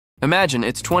Imagine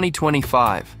it's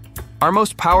 2025. Our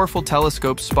most powerful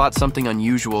telescopes spot something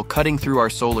unusual cutting through our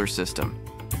solar system.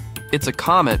 It's a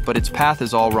comet, but its path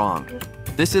is all wrong.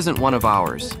 This isn't one of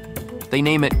ours. They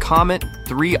name it Comet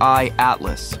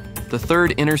 3IATLAS, the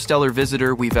third interstellar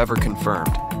visitor we've ever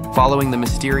confirmed, following the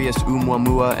mysterious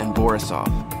Oumuamua and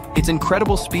Borisov. Its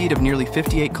incredible speed of nearly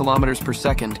 58 kilometers per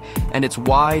second and its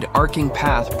wide, arcing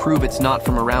path prove it's not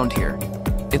from around here.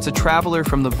 It's a traveler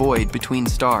from the void between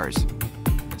stars.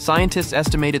 Scientists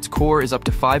estimate its core is up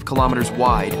to 5 kilometers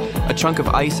wide, a chunk of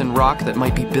ice and rock that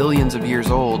might be billions of years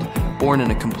old, born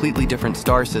in a completely different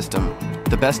star system.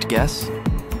 The best guess?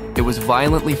 It was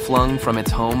violently flung from its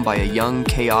home by a young,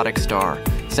 chaotic star,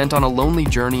 sent on a lonely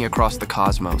journey across the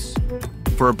cosmos.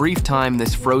 For a brief time,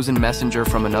 this frozen messenger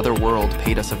from another world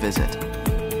paid us a visit.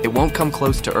 It won't come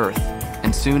close to Earth,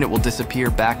 and soon it will disappear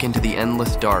back into the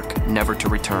endless dark, never to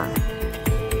return.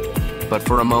 But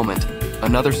for a moment,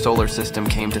 another solar system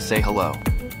came to say hello.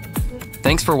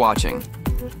 Thanks for watching.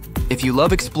 If you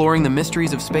love exploring the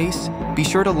mysteries of space, be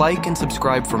sure to like and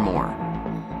subscribe for more.